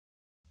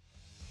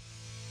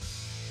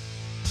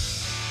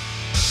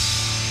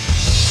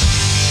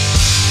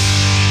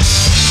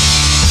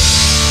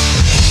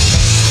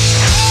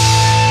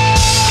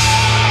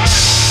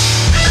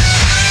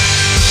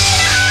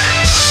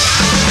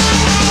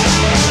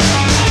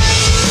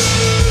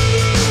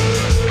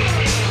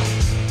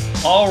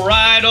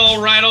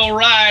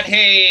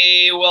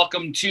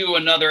Welcome to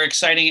another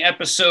exciting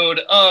episode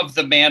of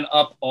the Man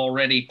Up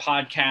Already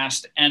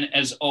podcast. And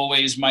as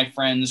always, my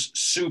friends,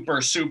 super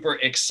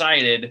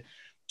excited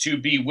to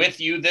be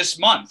with you this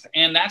month.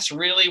 And that's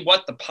really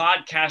what the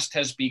podcast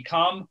has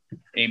become,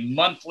 a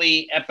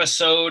monthly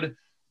episode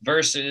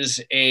versus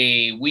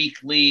a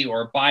weekly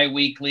or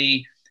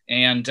bi-weekly.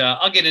 And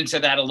I'll get into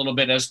that a little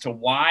bit as to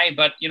why,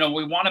 but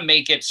we want to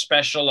make it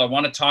special. I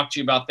want to talk to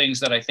you about things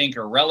that I think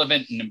are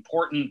relevant and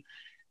important,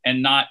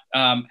 and not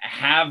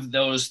have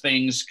those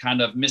things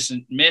kind of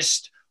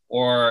missed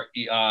or,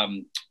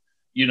 you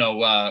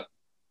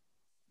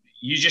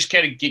just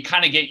get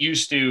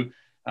used to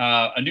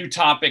a new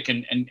topic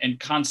and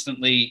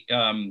constantly,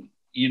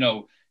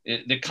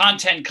 the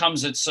content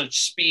comes at such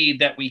speed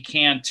that we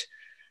can't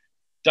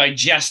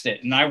digest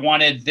it. And I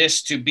wanted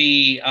this to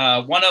be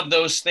one of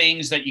those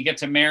things that you get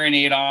to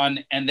marinate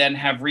on and then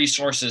have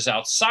resources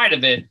outside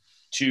of it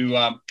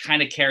to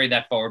kind of carry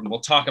that forward. And we'll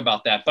talk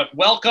about that. But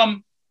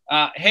welcome.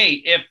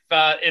 Hey,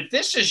 if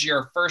this is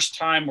your first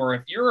time or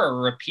if you're a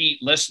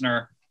repeat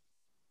listener,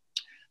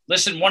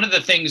 listen, one of the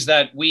things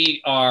that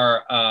we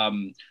are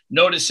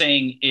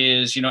noticing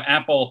is,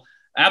 Apple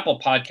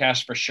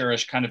Podcast for sure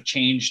has kind of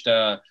changed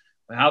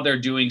how they're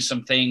doing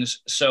some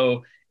things.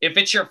 So if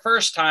it's your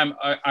first time,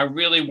 I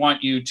really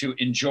want you to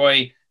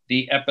enjoy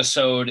the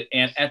episode,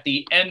 and at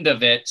the end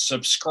of it,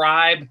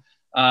 subscribe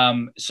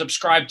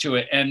to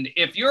it. And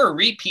if you're a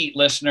repeat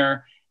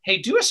listener, hey,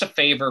 do us a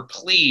favor,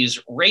 please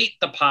rate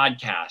the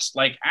podcast.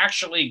 Like,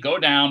 actually go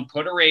down,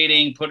 put a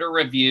rating, put a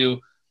review.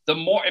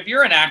 If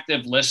you're an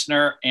active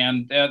listener,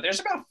 and there's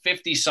about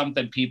 50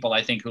 something people,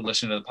 I think, who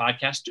listen to the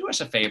podcast, do us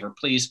a favor,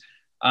 please.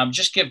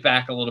 Just give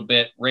back a little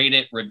bit, rate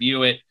it,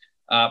 review it,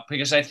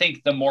 because I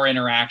think the more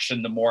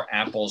interaction, the more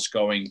Apple's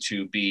going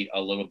to be a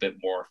little bit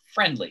more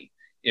friendly,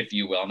 if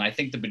you will. And I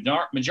think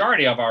the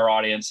majority of our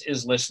audience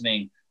is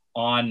listening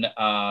on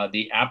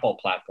the Apple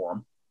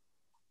platform.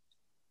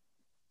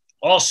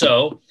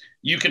 Also,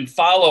 you can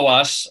follow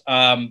us,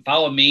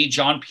 follow me,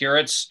 John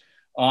Puritz,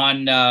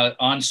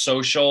 on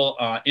social,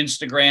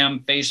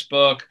 Instagram,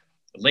 Facebook,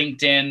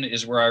 LinkedIn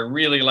is where I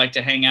really like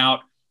to hang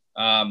out.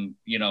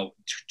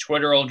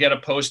 Twitter will get a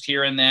post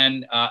here and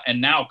then,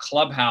 and now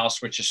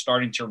Clubhouse, which is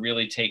starting to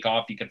really take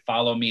off. You can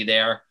follow me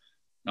there.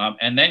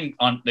 And then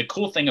the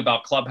cool thing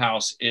about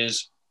Clubhouse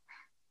is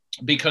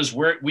because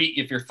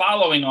if you're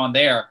following on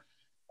there,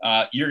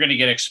 you're going to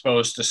get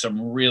exposed to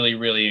some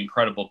really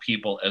incredible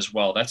people as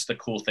well. That's the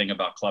cool thing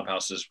about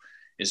Clubhouse is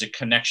it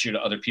connects you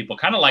to other people,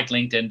 kind of like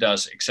LinkedIn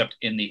does, except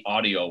in the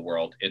audio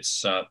world.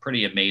 It's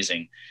pretty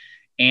amazing.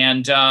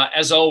 And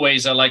as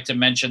always, I like to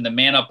mention the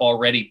Man Up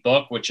Already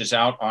book, which is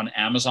out on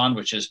Amazon,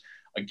 which is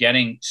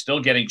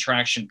still getting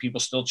traction. People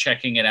still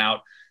checking it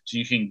out. So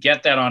you can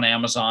get that on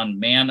Amazon,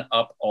 Man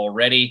Up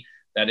Already.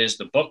 That is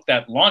the book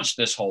that launched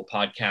this whole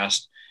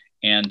podcast.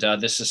 And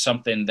this is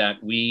something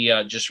that we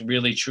just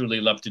really, truly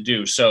love to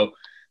do. So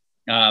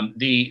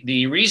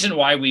the reason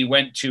why we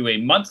went to a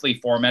monthly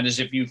format is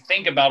if you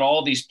think about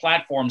all these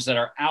platforms that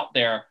are out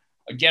there,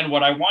 again,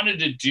 what I wanted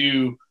to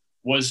do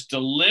was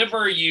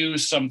deliver you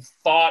some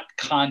thought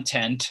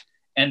content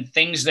and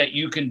things that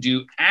you can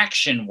do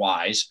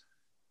action-wise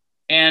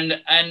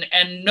and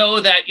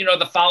know that,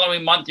 the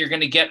following month you're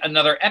going to get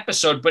another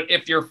episode. But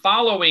if you're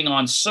following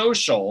on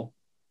social,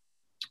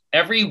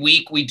 every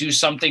week we do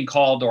something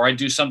called, or I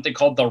do something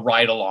called the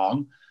ride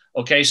along.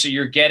 Okay. So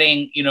you're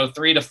getting,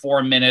 3 to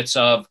 4 minutes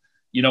of,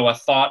 a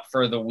thought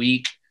for the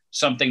week,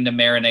 something to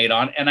marinate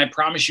on. And I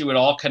promise you it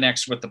all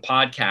connects with the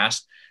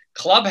podcast.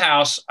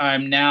 Clubhouse,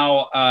 I'm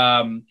now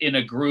in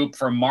a group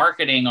for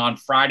marketing on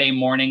Friday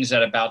mornings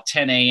at about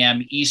 10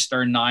 a.m.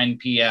 Eastern, 9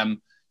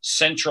 p.m.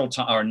 Central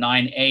Time, or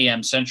 9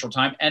 a.m. Central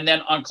Time. And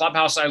then on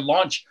Clubhouse, I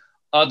launch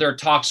other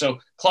talks. So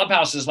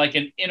Clubhouse is like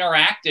an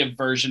interactive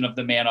version of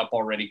the Man Up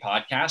Already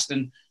podcast,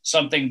 and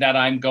something that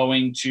I'm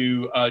going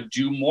to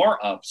do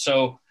more of.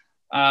 So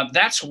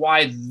that's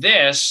why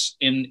this,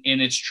 in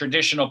its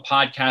traditional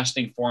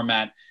podcasting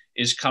format,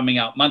 is coming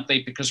out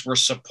monthly, because we're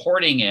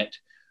supporting it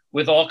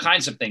with all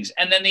kinds of things.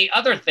 And then the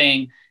other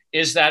thing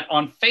is that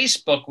on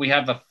Facebook, we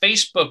have a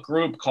Facebook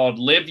group called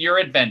Live Your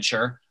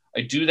Adventure.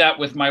 I do that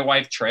with my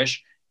wife, Trish,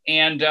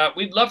 and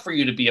we'd love for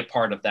you to be a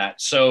part of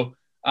that. So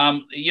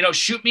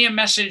shoot me a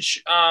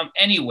message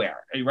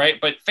anywhere, right?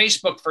 But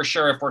Facebook for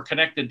sure, if we're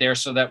connected there,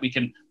 so that we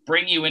can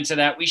bring you into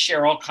that. We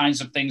share all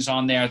kinds of things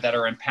on there that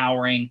are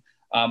empowering,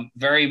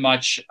 very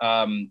much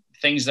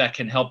things that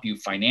can help you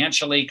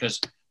financially,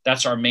 because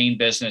that's our main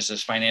business,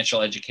 is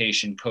financial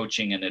education,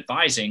 coaching, and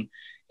advising.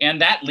 And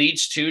that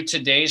leads to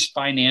today's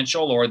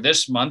financial, or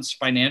this month's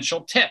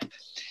financial tip.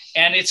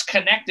 And it's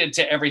connected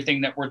to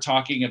everything that we're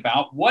talking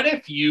about. What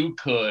if you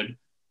could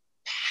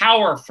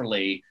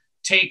powerfully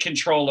take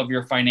control of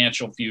your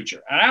financial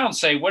future? And I don't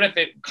say, what if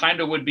it kind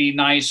of would be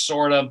nice,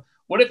 sort of.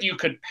 What if you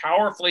could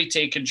powerfully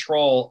take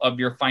control of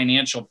your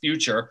financial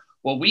future?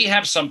 Well, we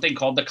have something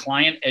called the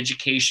Client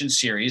Education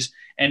Series,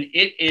 and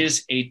it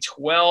is a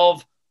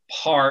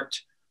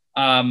 12-part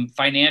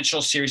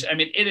financial series. I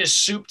mean, it is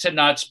soup to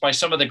nuts by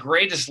some of the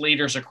greatest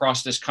leaders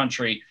across this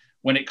country.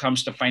 when it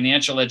comes to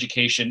financial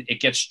education. It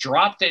gets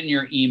dropped in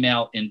your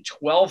email in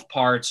 12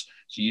 parts,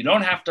 so you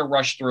don't have to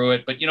rush through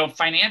it. But,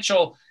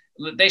 financial,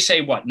 they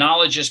say what?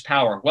 Knowledge is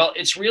power. Well,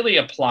 it's really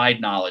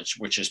applied knowledge,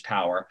 which is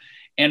power.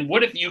 And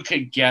what if you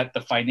could get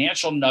the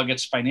financial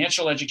nuggets,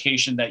 financial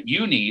education that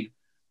you need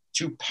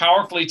to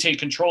powerfully take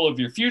control of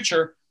your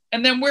future?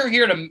 And then we're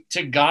here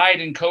to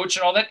guide and coach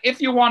and all that if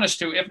you want us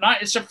to. If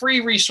not, it's a free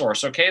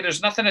resource, okay?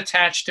 There's nothing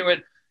attached to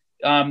it.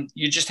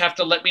 You just have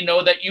to let me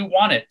know that you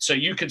want it. So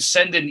you could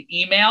send an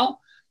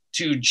email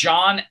to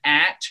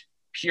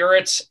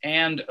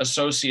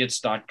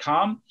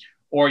john@puritsandassociates.com,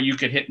 or you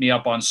could hit me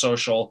up on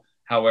social,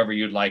 however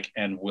you'd like,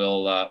 and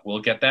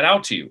we'll get that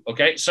out to you,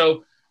 okay?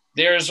 So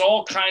there's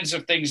all kinds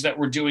of things that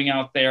we're doing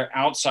out there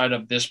outside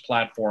of this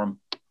platform,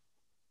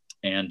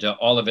 and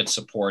all of it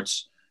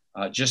supports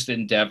just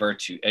endeavor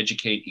to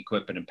educate,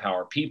 equip, and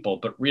empower people.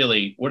 But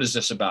really, what is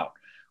this about?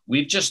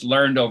 We've just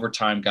learned over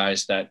time,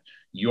 guys, that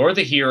you're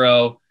the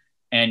hero,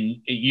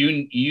 and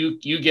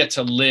you get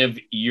to live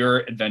your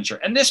adventure.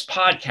 And this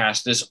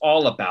podcast is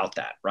all about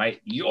that, right?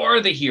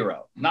 You're the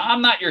hero. No,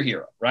 I'm not your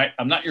hero, right?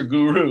 I'm not your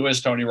guru,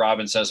 as Tony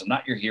Robbins says. I'm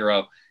not your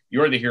hero.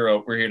 You're the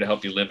hero. We're here to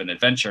help you live an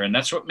adventure. And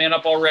that's what Man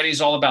Up Already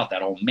is all about,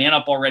 that whole Man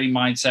Up Already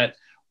mindset,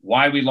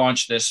 why we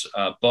launched this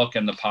book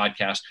and the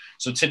podcast.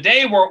 So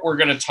today what we're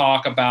going to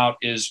talk about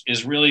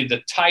is really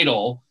the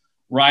title,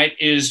 right?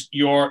 Is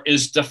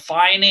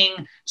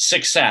defining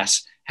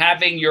success,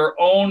 having your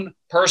own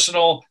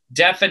personal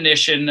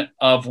definition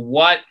of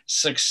what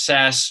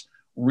success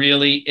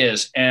really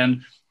is.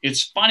 And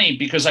it's funny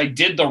because I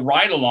did the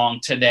ride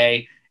along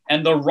today,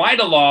 and the ride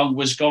along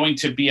was going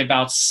to be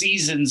about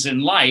seasons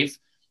in life.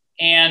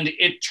 And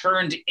it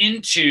turned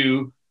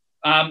into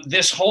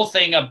this whole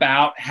thing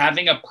about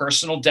having a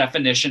personal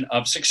definition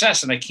of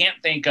success. And I can't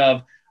think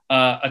of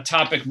a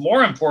topic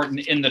more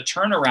important in the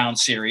turnaround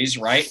series,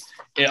 right?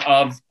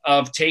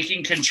 Of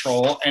taking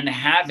control and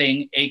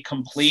having a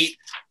complete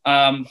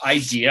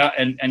idea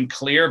and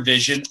clear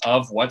vision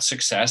of what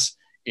success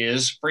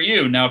is for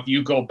you. Now, if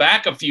you go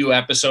back a few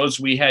episodes,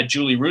 we had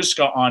Julie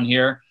Ruska on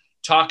here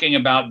talking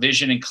about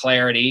vision and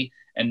clarity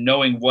and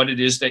knowing what it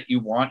is that you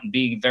want and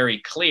being very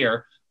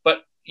clear.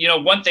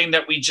 One thing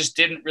that we just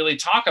didn't really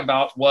talk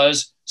about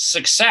was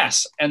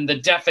success and the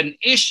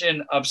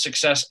definition of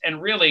success,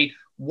 and really,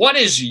 what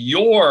is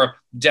your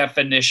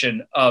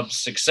definition of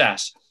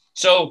success?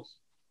 So,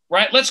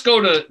 right, let's go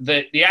to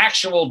the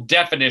actual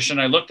definition.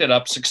 I looked it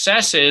up.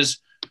 Success is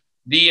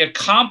the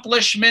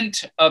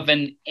accomplishment of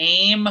an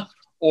aim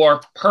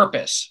or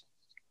purpose.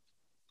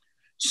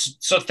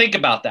 So think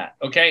about that,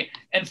 okay?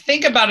 And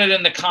think about it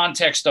in the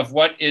context of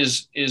what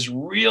is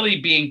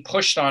really being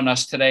pushed on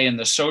us today in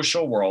the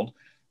social world.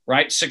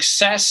 Right?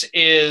 Success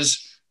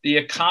is the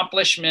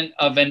accomplishment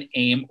of an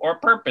aim or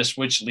purpose,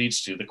 which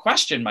leads to the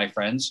question, my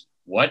friends,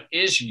 what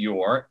is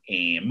your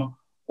aim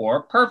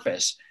or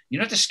purpose? You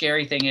know what the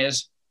scary thing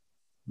is?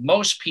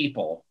 Most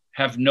people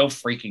have no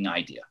freaking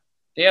idea.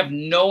 They have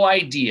no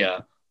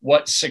idea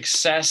what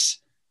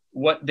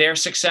their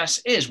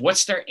success is.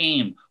 What's their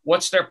aim?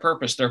 What's their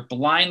purpose? They're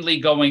blindly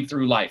going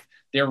through life.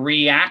 They're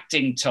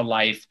reacting to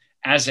life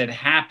as it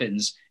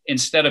happens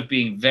instead of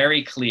being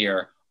very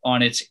clear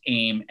on its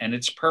aim and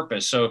its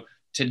purpose. So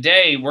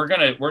today we're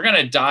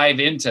gonna dive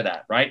into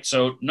that, right?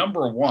 So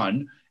number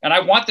one, and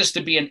I want this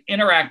to be an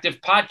interactive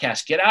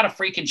podcast. Get out a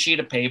freaking sheet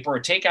of paper or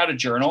take out a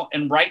journal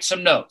and write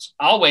some notes.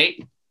 I'll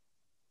wait.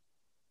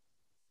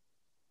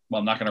 Well,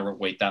 I'm not gonna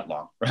wait that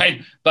long,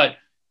 right? But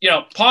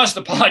pause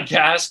the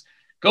podcast,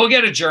 go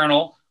get a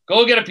journal,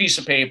 go get a piece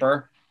of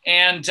paper,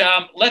 and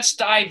let's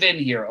dive in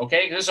here,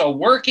 okay? This is a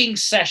working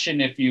session,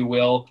 if you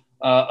will,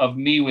 of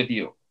me with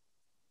you.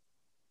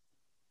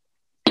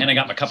 And I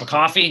got my cup of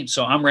coffee,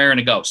 so I'm raring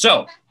to go.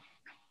 So,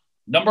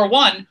 number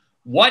one,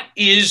 what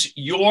is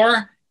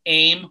your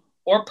aim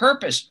or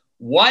purpose?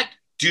 What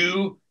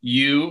do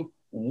you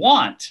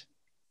want?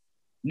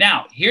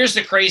 Now, here's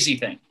the crazy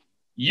thing.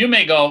 You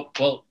may go,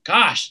 well,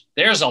 gosh,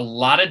 there's a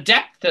lot of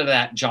depth to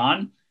that,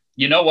 John.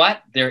 You know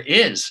what? There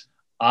is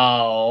a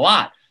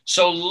lot.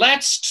 So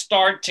let's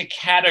start to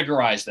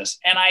categorize this.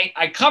 And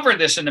I covered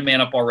this in the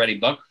Man Up Already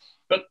book,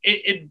 but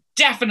it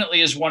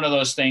definitely is one of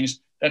those things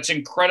that's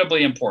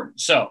incredibly important.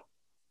 So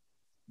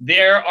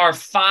there are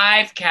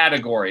 5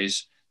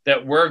 categories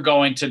that we're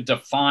going to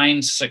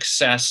define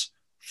success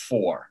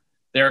for.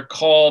 They're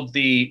called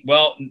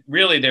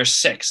there's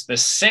 6, the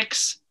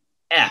 6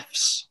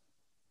 F's,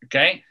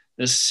 okay?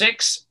 The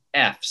 6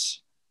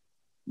 F's.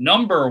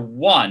 Number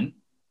 1,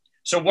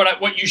 so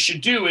what you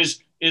should do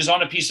is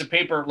on a piece of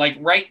paper, like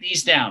write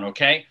these down,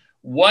 okay?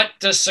 What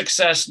does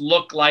success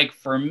look like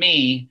for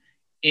me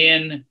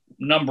in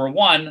number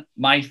 1,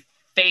 my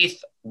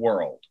faith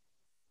world?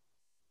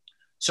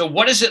 So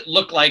what does it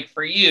look like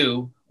for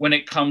you when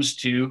it comes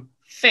to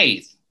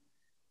faith?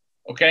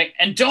 Okay.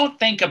 And don't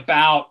think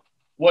about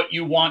what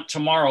you want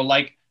tomorrow.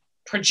 Like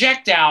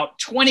project out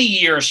 20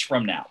 years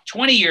from now,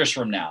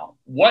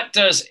 what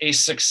does a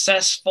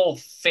successful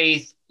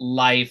faith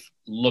life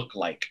look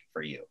like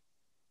for you?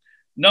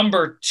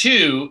 Number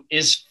 2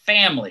 is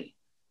family.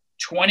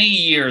 20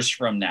 years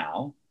from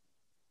now,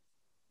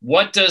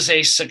 What does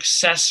a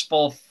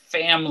successful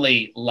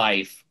family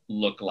life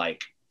look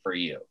like for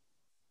you?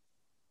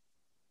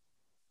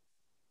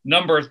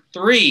 Number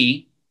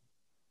 3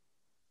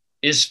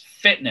 is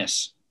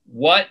fitness.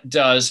 What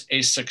does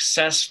a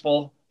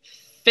successful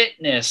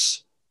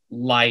fitness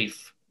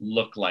life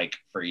look like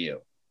for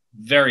you?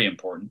 Very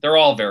important. They're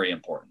all very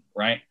important,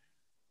 right?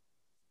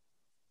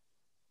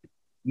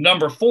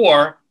 Number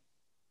 4,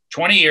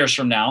 20 years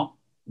from now,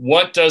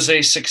 what does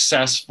a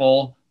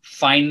successful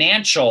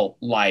financial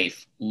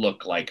life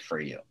look like for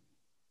you?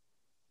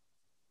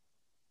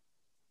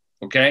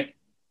 Okay.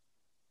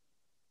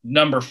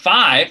 Number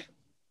 5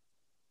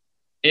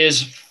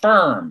 is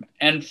firm.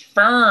 And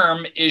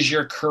firm is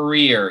your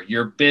career,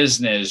 your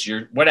business,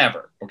 your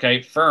whatever.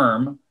 Okay.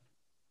 Firm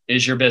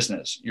is your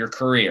business, your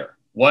career.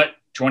 What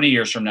 20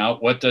 years from now,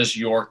 what does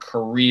your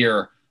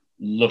career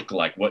look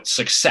like? What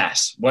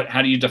success?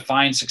 How do you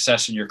define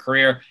success in your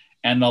career?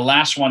 And the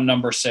last one,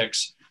 number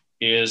 6,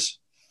 is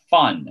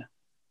fun.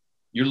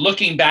 You're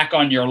looking back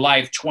on your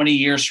life 20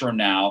 years from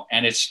now,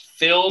 and it's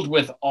filled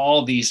with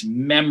all these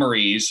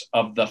memories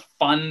of the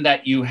fun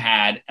that you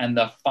had and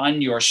the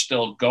fun you're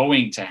still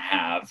going to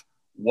have.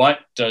 What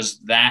does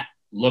that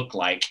look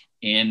like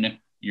in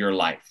your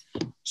life?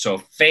 So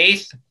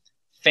faith,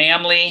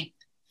 family,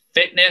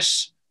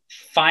 fitness,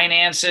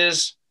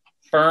 finances,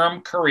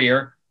 firm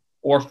career,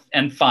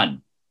 and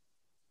fun.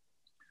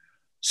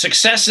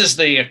 Success is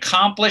the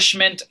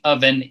accomplishment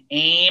of an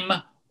aim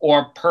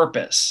or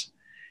purpose.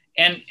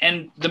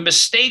 And the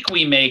mistake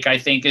we make, I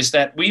think, is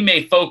that we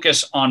may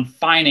focus on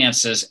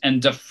finances and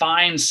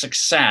define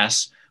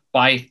success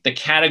by the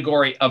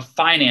category of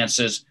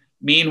finances.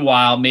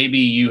 Meanwhile, maybe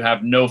you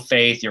have no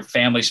faith, your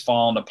family's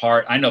fallen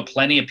apart. I know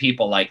plenty of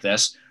people like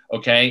this,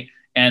 okay?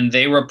 And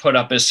they were put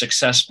up as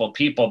successful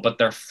people, but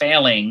they're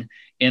failing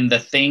in the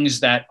things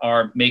that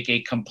make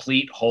a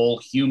complete whole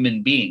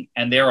human being.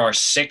 And there are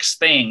 6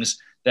 things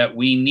that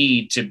we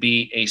need to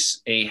be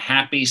a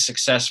happy,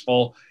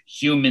 successful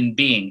human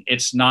being.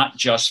 It's not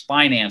just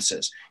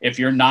finances. If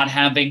you're not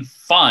having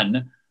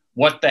fun,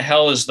 what the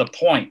hell is the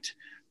point,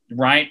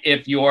 right?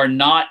 If you're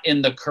not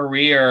in the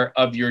career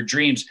of your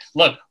dreams.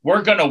 Look,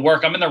 we're going to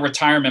work. I'm in the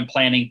retirement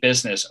planning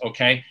business,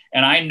 okay?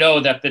 And I know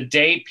that the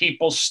day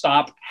people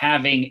stop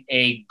having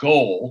a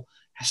goal,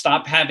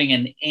 stop having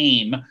an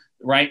aim,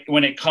 right,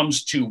 when it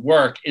comes to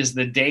work, is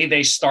the day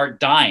they start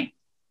dying.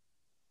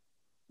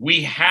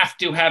 We have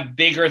to have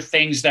bigger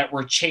things that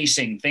we're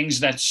chasing, things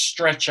that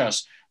stretch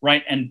us,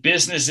 right? And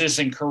businesses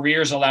and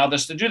careers allow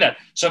us to do that.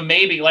 So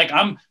maybe, like,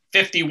 I'm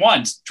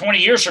 51, 20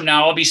 years from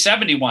now, I'll be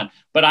 71,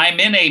 but I'm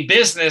in a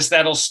business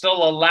that'll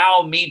still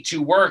allow me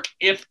to work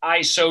if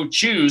I so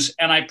choose.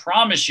 And I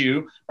promise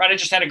you, right, I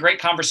just had a great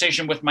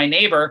conversation with my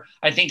neighbor.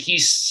 I think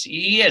he's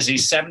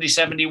 70,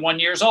 71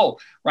 years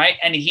old, right?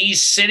 And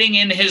he's sitting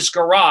in his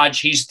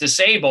garage. He's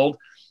disabled.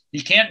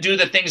 He can't do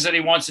the things that he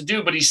wants to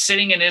do, but he's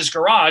sitting in his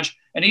garage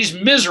and he's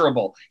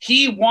miserable.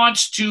 He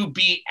wants to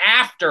be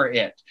after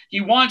it.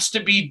 He wants to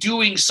be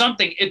doing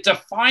something. It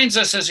defines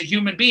us as a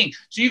human being.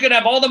 So you could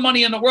have all the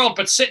money in the world,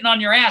 but sitting on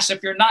your ass,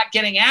 if you're not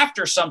getting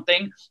after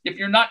something, if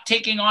you're not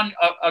taking on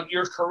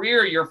your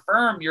career, your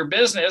firm, your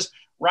business,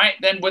 right,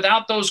 then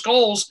without those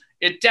goals,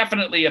 it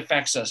definitely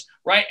affects us,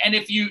 right? And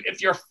if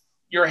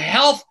your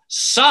health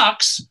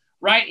sucks,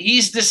 right,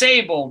 he's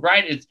disabled,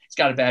 right? He's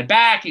got a bad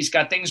back. He's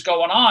got things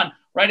going on,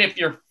 right? If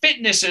your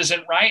fitness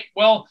isn't right,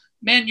 well,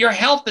 man, your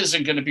health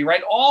isn't going to be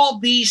right. All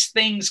these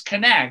things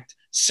connect.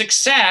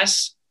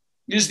 Success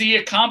is the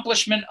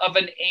accomplishment of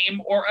an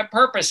aim or a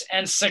purpose,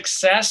 and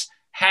success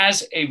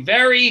has a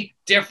very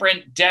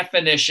different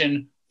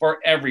definition for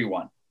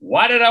everyone.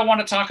 Why did I want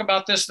to talk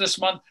about this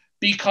month?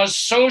 Because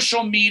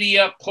social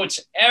media puts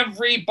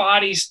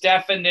everybody's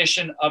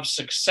definition of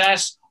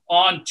success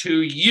onto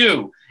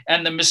you.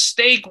 And the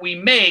mistake we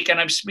make, and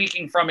I'm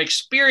speaking from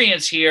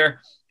experience here,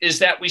 is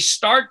that we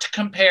start to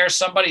compare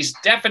somebody's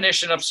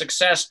definition of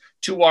success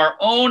to our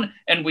own,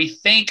 and we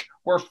think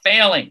we're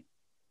failing.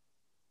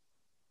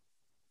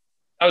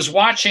 I was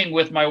watching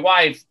with my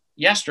wife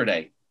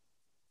yesterday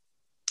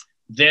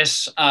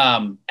this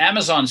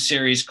Amazon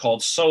series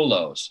called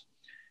Solos.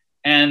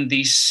 And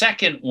the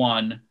second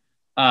one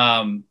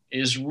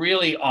is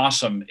really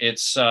awesome.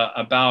 It's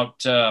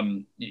about,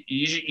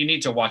 you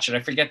need to watch it. I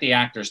forget the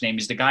actor's name.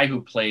 He's the guy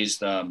who plays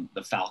the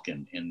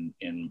Falcon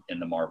in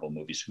the Marvel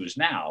movies, who's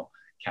now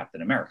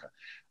Captain America.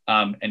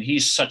 And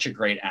he's such a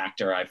great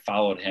actor. I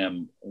followed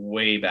him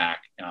way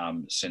back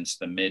since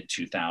the mid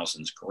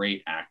 2000s.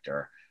 Great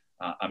actor.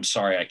 I'm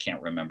sorry, I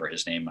can't remember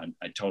his name.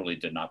 I totally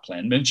did not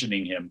plan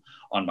mentioning him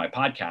on my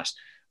podcast.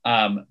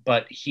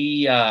 But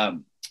he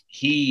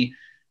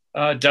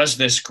does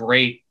this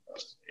great,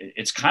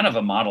 it's kind of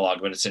a monologue,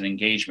 but it's an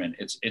engagement.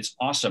 It's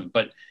awesome.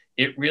 But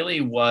it really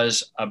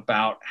was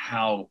about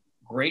how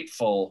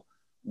grateful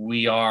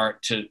we are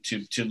to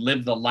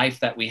live the life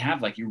that we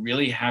have. Like, you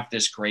really have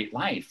this great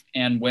life.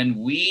 And when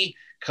we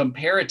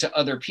compare it to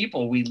other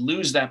people, we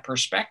lose that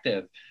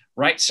perspective,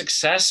 right?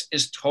 Success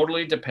is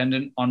totally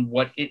dependent on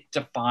what it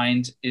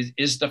defines,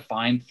 is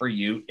defined for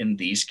you in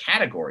these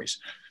categories.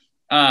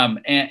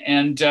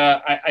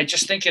 I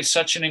just think it's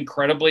such an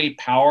incredibly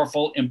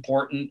powerful,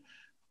 important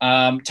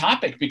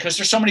topic, because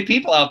there's so many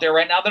people out there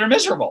right now that are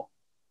miserable.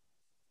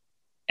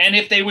 And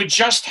if they would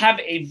just have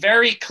a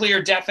very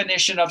clear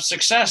definition of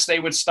success, they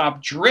would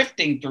stop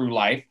drifting through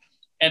life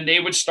and they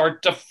would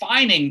start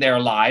defining their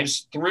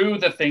lives through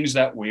the things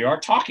that we are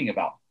talking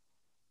about.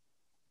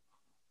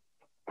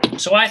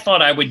 So I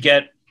thought I would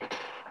get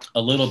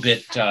a little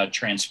bit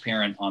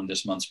transparent on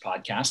this month's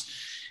podcast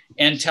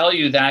and tell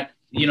you that,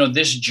 you know,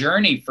 this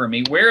journey for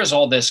me, where is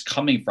all this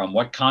coming from?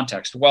 What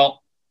context?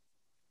 Well,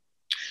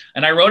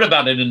 and I wrote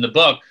about it in the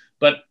book,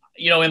 but,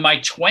 you know, in my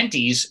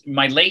 20s,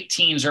 my late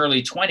teens,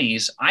 early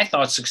 20s, I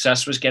thought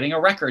success was getting a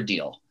record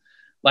deal.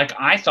 Like,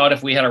 I thought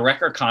if we had a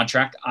record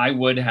contract, I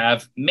would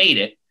have made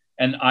it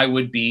and I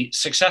would be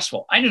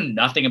successful. I knew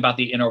nothing about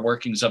the inner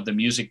workings of the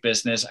music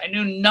business. I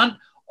knew none.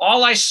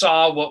 All I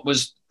saw what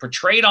was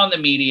portrayed on the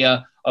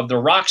media of the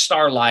rock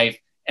star life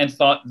and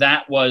thought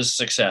that was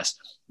success.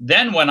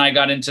 Then when I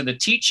got into the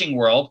teaching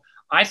world,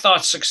 I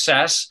thought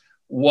success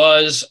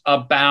was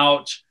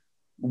about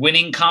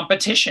winning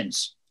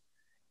competitions.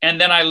 And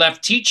then I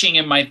left teaching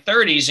in my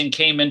 30s and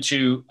came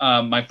into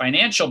my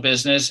financial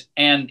business.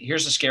 And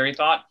here's a scary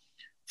thought.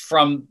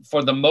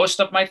 For the most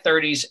of my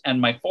 30s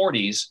and my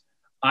 40s,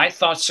 I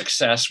thought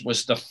success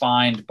was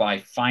defined by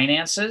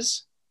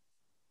finances,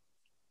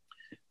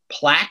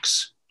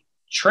 plaques,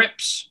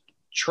 trips,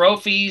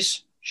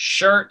 trophies,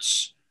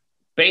 shirts,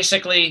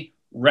 basically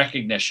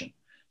recognition.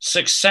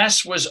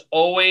 Success was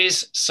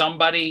always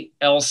somebody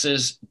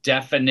else's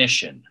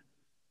definition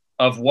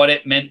of what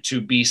it meant to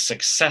be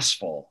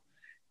successful,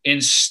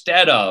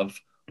 instead of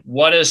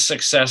what does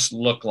success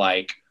look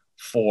like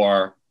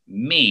for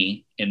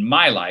me in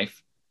my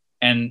life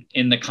and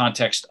in the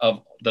context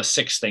of the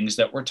 6 things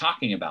that we're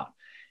talking about.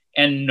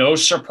 And no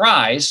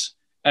surprise,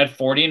 at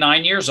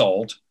 49 years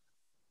old,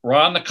 we're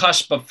on the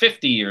cusp of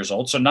 50 years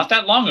old, so not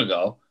that long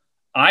ago,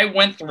 I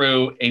went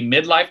through a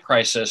midlife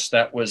crisis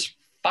that was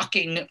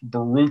fucking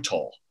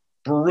brutal.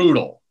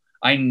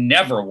 I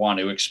never want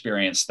to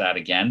experience that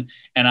again.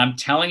 And I'm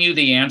telling you,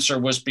 the answer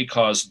was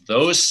because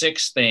those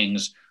 6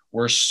 things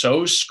were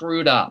so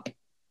screwed up,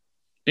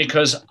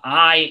 because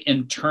I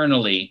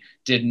internally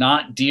did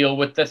not deal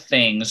with the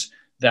things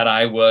that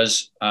I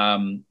was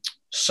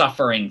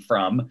suffering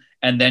from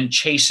and then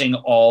chasing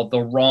all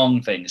the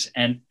wrong things.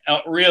 And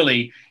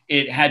really,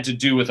 it had to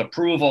do with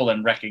approval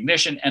and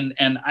recognition.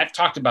 And I've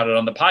talked about it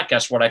on the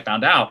podcast. What I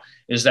found out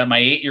is that my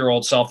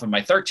 8-year-old self and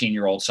my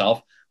 13-year-old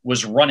self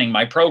was running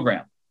my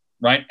program,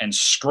 right? And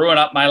screwing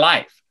up my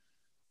life.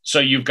 So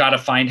you've got to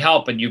find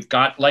help, and you've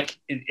got, like,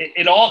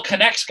 it all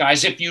connects,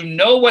 guys. If you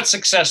know what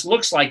success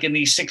looks like in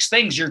these 6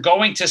 things, you're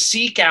going to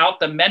seek out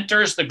the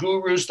mentors, the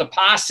gurus, the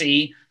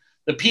posse,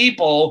 the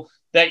people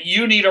that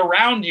you need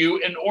around you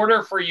in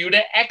order for you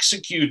to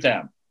execute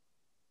them.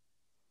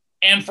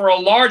 And for a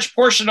large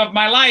portion of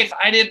my life,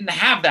 I didn't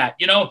have that.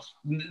 You know,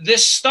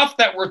 this stuff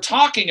that we're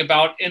talking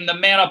about in the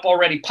Man Up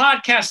Already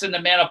podcast, in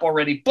the Man Up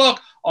Already book,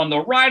 on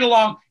the ride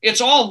along,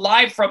 it's all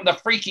live from the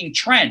freaking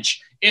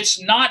trench. It's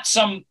not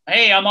some,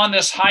 hey, I'm on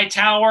this high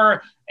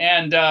tower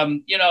and,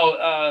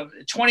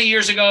 20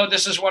 years ago,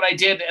 this is what I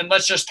did, and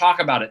let's just talk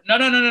about it.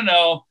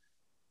 No.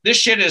 This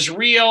shit is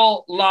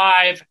real,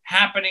 live,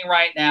 happening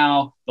right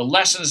now, the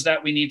lessons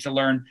that we need to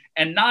learn.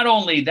 And not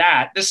only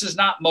that, this is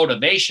not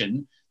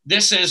motivation.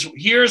 This is,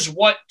 here's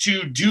what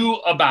to do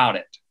about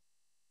it.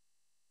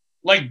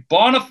 Like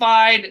bona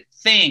fide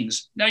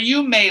things. Now,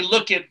 you may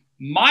look at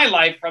my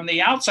life from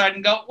the outside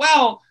and go,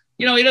 well,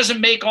 you know, he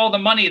doesn't make all the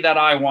money that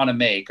I want to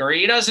make, or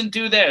he doesn't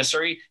do this,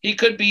 or he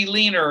could be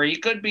leaner, or he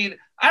could be,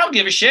 I don't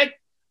give a shit.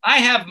 I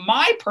have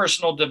my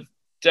personal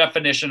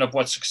definition of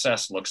what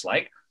success looks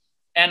like.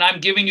 And I'm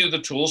giving you the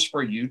tools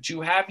for you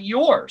to have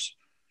yours.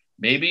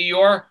 Maybe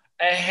you're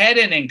ahead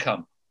in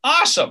income.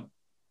 Awesome.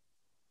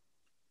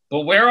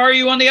 But where are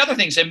you on the other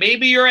things? And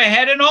maybe you're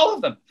ahead in all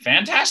of them.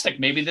 Fantastic.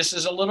 Maybe this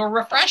is a little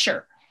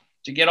refresher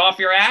to get off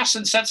your ass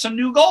and set some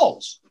new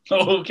goals.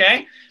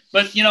 Okay.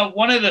 But, you know,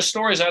 one of the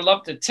stories I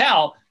love to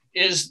tell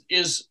is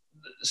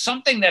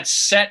something that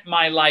set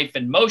my life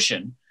in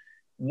motion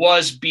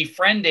was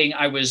befriending.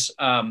 I was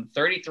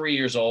 33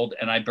 years old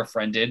and I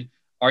befriended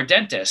our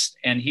dentist,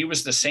 and he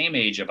was the same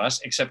age of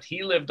us, except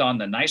he lived on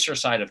the nicer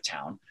side of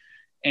town.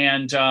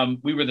 And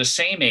we were the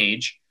same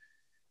age,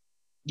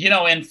 you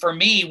know, and for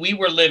me, we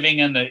were living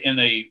in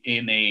a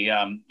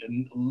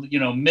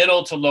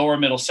middle to lower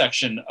middle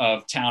section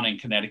of town in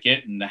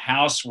Connecticut. And the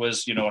house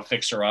was, you know, a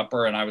fixer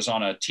upper, and I was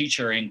on a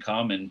teacher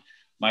income, and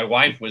my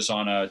wife was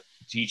on a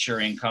teacher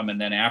income. And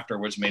then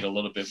afterwards made a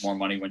little bit more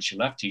money when she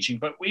left teaching,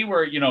 but we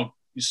were, you know,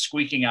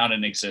 squeaking out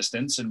in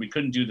existence, and we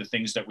couldn't do the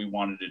things that we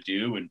wanted to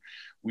do. And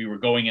we were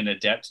going into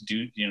debt to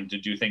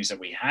do things that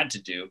we had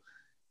to do.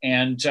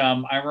 And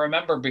I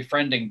remember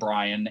befriending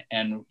Brian,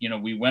 and, you know,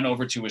 we went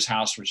over to his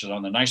house, which is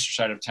on the nicer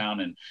side of town.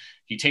 And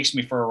he takes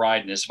me for a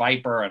ride in his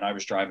Viper, and I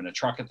was driving a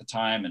truck at the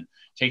time, and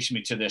takes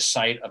me to this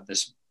site of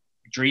this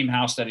dream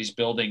house that he's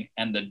building.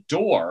 And the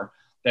door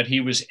that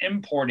he was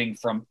importing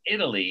from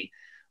Italy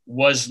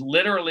was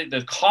literally,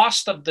 the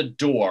cost of the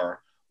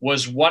door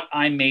was what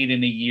I made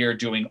in a year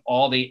doing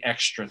all the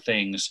extra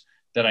things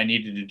that I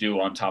needed to do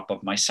on top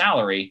of my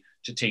salary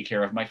to take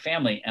care of my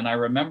family. And I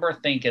remember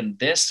thinking,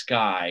 this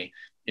guy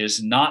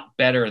is not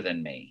better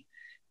than me,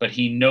 but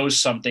he knows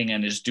something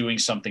and is doing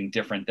something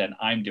different than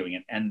I'm doing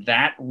it. And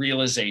that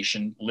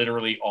realization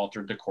literally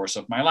altered the course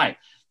of my life.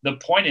 The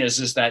point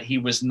is that he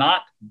was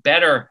not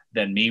better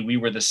than me. We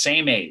were the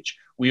same age.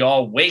 We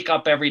all wake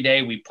up every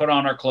day. We put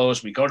on our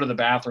clothes. We go to the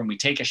bathroom. We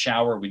take a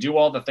shower. We do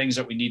all the things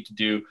that we need to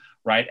do,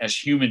 right? As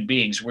human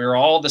beings, we're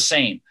all the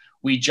same.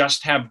 We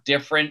just have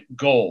different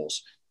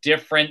goals,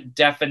 different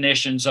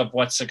definitions of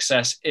what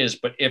success is.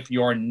 But if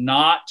you're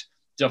not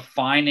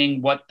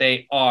defining what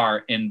they are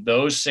in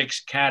those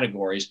 6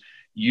 categories,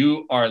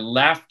 you are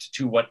left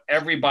to what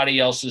everybody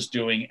else is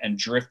doing and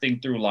drifting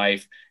through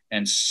life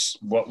and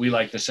what we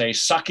like to say,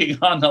 sucking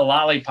on the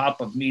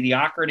lollipop of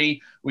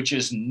mediocrity, which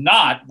is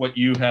not what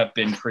you have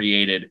been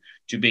created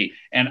to be.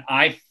 And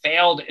I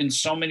failed in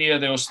so many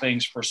of those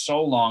things for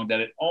so long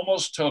that it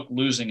almost took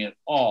losing it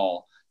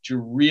all to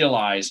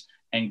realize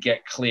and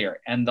get clear.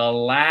 And the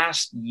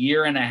last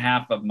year and a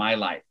half of my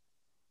life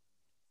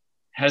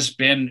has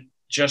been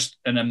just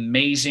an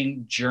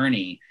amazing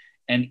journey.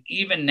 And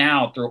even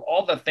now, through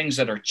all the things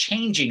that are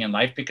changing in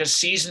life, because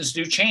seasons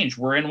do change.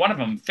 We're in one of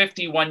them,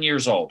 51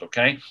 years old,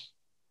 okay?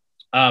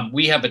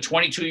 We have a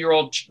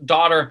 22-year-old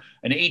daughter,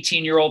 an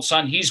 18-year-old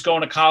son. He's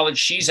going to college.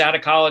 She's out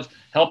of college,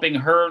 helping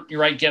her,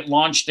 right, get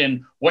launched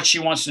in what she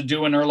wants to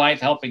do in her life,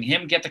 helping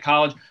him get to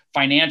college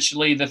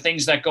financially, the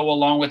things that go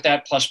along with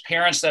that, plus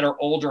parents that are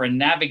older and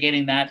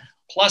navigating that,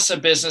 plus a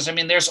business. I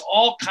mean, there's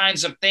all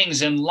kinds of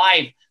things in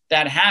life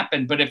that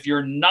happen. But if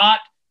you're not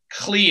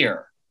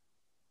clear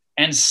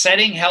and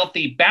setting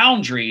healthy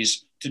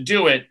boundaries to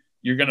do it,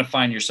 you're going to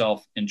find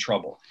yourself in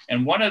trouble.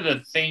 And one of the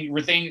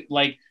things,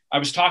 like I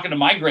was talking to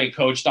my great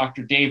coach,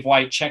 Dr. Dave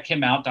White, check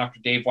him out,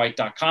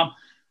 drdavewhite.com.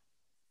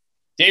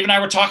 Dave and I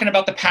were talking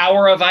about the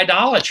power of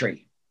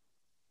idolatry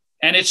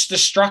and its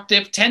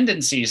destructive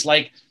tendencies.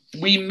 Like,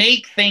 we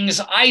make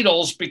things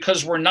idols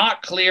because we're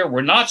not clear.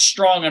 We're not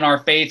strong in our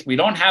faith. We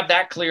don't have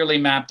that clearly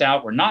mapped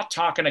out. We're not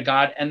talking to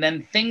God. And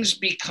then things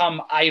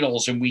become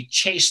idols and we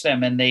chase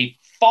them and they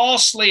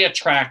falsely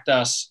attract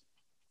us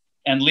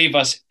and leave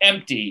us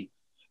empty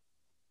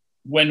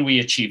when we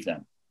achieve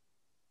them.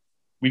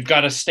 We've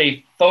got to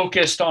stay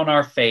focused on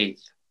our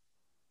faith.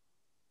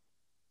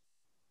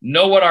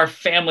 Know what our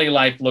family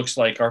life looks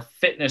like, our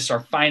fitness,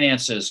 our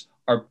finances,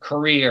 our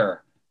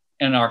career,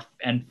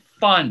 and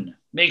fun.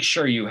 Make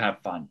sure you have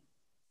fun.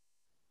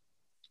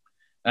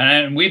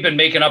 And we've been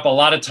making up a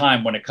lot of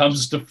time when it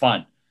comes to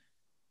fun.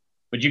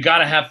 But you got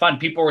to have fun.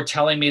 People were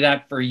telling me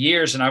that for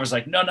years. And I was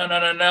like,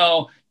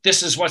 no.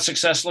 This is what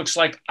success looks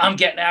like. I'm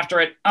getting after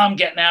it. I'm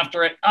getting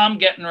after it. I'm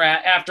getting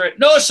after it.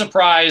 No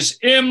surprise,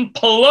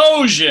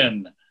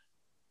 implosion,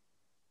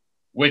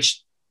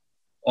 which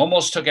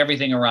almost took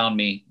everything around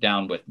me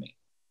down with me.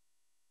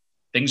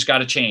 Things got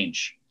to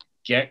change.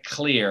 Get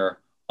clear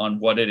on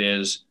what it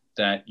is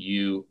that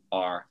you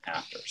are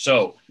after.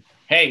 So,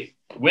 hey,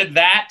 with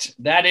that,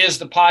 that is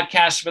the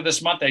podcast for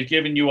this month. I've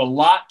given you a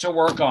lot to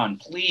work on.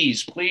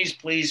 Please,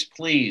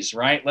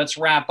 right? Let's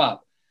wrap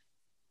up.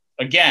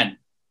 Again,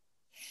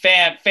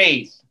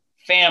 faith,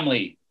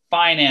 family,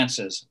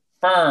 finances,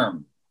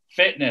 firm,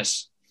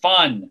 fitness,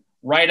 fun.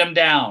 Write them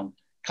down.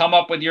 Come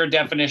up with your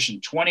definition.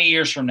 20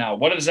 years from now,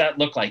 what does that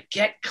look like?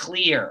 Get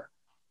clear.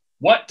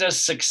 What does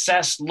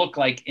success look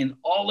like in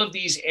all of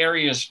these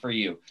areas for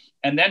you?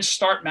 And then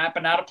start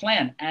mapping out a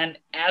plan. And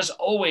as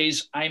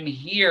always, I'm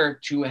here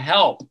to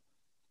help.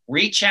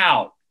 Reach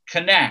out,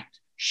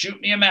 connect,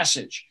 shoot me a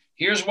message.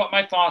 Here's what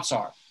my thoughts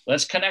are.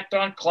 Let's connect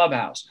on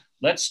Clubhouse.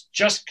 Let's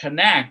just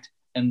connect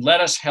and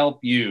let us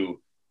help you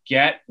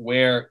get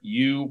where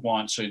you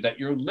want so that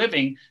you're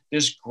living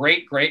this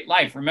great, great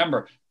life.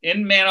 Remember,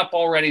 in Man Up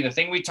Already, the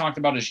thing we talked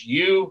about is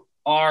you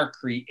are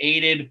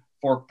created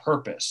for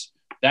purpose.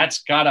 That's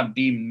got to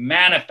be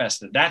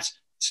manifested. That's,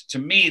 to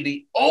me,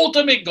 the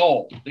ultimate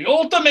goal, the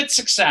ultimate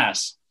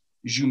success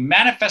is you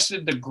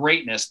manifested the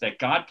greatness that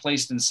God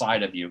placed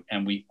inside of you,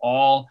 and we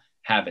all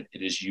have it.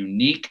 It is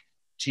unique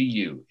to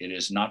you. It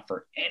is not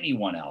for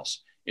anyone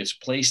else. It's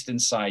placed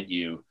inside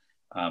you.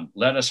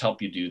 Let us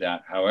help you do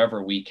that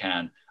however we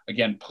can.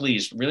 Again,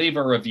 please leave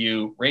a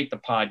review, rate the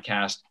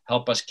podcast,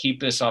 help us keep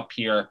this up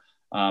here,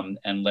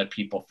 and let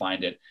people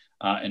find it.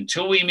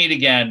 Until we meet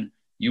again,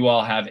 you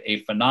all have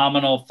a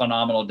phenomenal,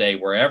 phenomenal day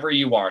wherever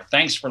you are.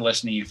 Thanks for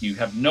listening. You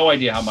have no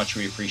idea how much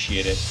we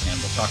appreciate it, and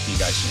we'll talk to you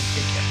guys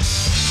soon. Take care.